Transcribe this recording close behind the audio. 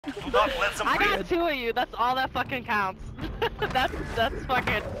Do not let them I breathe. got 2 of you. That's all that fucking counts. that's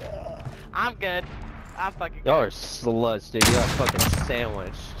fucking. I'm good. I'm fucking Y'all are good. sluts, dude. You got fucking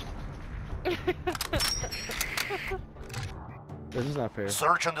sandwiched. This is not fair.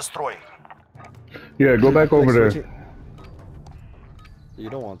 Search and destroy. Yeah, go back over there. You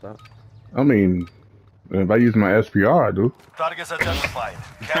don't want that. I mean, if I use my SPR, I do. Targets identified.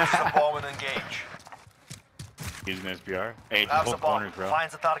 Capture the bomb and engage. Using SPR. Hey, just Have the hold bomb. corners, bro.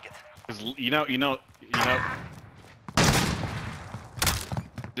 Finds the target. You know.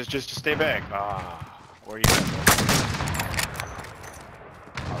 Just stay back. Ah, where are you at,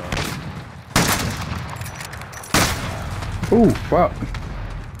 bro? Ooh, fuck.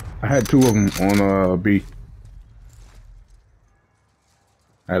 I had 2 of them on B.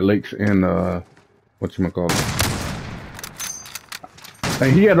 At Lakes and whatchamacallit.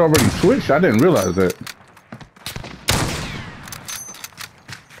 And he had already switched. I didn't realize that.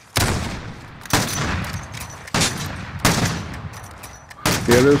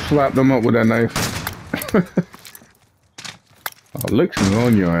 Yeah, just slap them up with that knife. Oh, Lakes is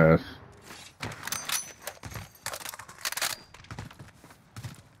on your ass.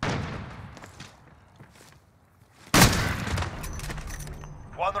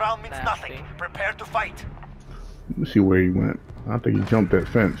 One round means Nasty. nothing. Prepare to fight. Let me see where he went. I think he jumped that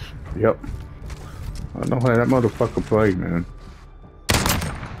fence. Yep. I don't know how that motherfucker played, man.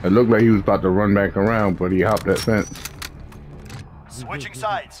 It looked like he was about to run back around, but he hopped that fence. Switching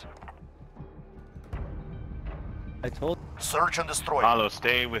sides. I told. Search and destroy. Hollow,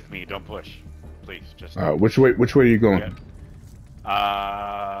 stay with me. Don't push, please. Just. Which way are you going?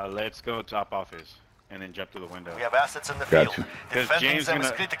 Let's go top office and then jump to the window. We have assets in the Gotcha. field. Because Defending them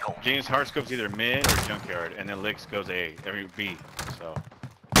is critical. James Hardscope's either mid or junkyard, and then Licks goes A, every B. So.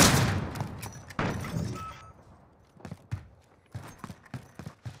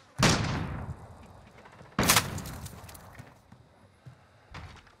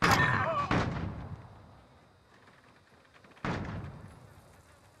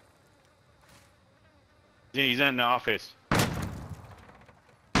 Yeah, he's in the office.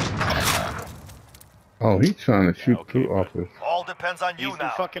 Oh, he's trying to shoot Okay, through but- office. All depends on you He's in the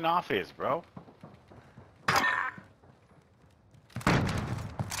now. fucking office, bro.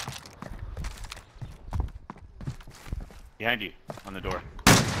 Behind you, on the door.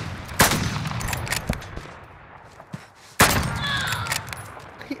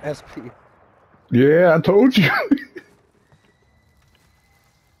 SP. Yeah, I told you.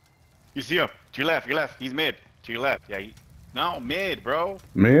 You see him? To your left. He's mid. To your left. Yeah, no, mid, bro.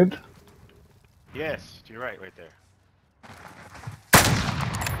 Mid? Yes, to your right there.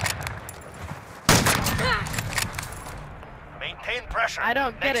 Maintain pressure. I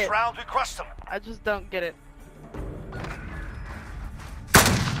don't get Next it. round we crush them. I just don't get it.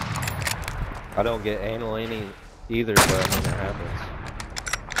 I don't get anal any either, but I mean it happens.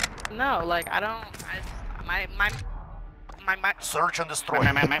 No, like I don't. My. Search and destroy.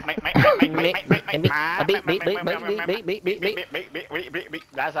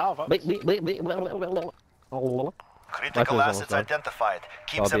 That's all, folks. Critical assets identified.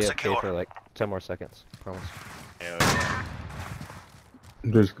 Keep I'll them be okay for secure. like 10 more seconds, promise.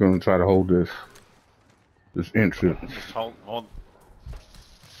 I'm just gonna try to hold this entrance. Just hold. Mid.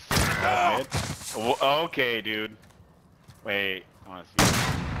 Okay, dude. Wait, I wanna see.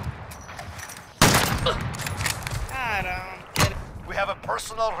 I don't get it. We have a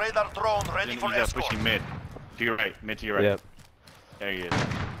personal radar drone ready for He's escort. pushing mid. To your right. Mid to your right. Yep. There he is.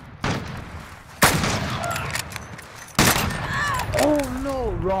 Oh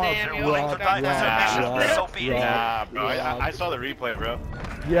no, Rob. Damn, you willing to die for Nah, submission. So be it. Nah, bro. I saw the replay, bro.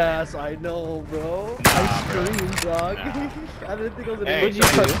 Yes, I know, bro. Nah, I bro. screamed, dog. Nah. I didn't think I was gonna Hey, get you.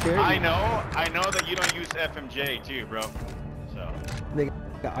 Scary. I know that you don't use FMJ too, bro. So. Nigga,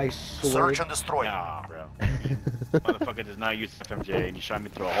 I swear. Search and destroy. Nah, bro. Motherfucker does not use FMJ, and you shot me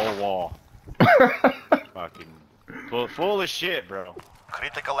through a whole wall. Fucking full of shit, bro.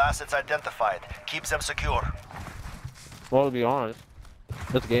 Critical assets identified. Keep them secure. Well, to be honest,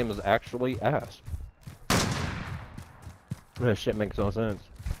 this game is actually ass. This shit makes no sense.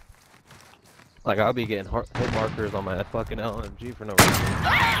 Like, I'll be getting hit markers on my fucking LMG for no reason.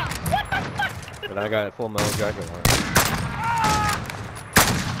 But I got a full metal jacket on it.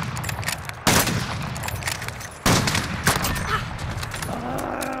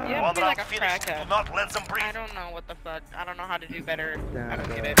 You have One to be like round a finished. Do crackhead. not let them breathe. I don't know what the fuck. I don't know how to do better. Nah, I don't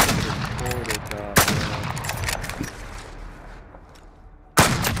get dog. it. Recorded, dog,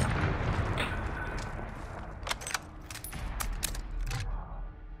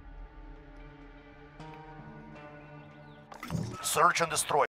 Search and destroy.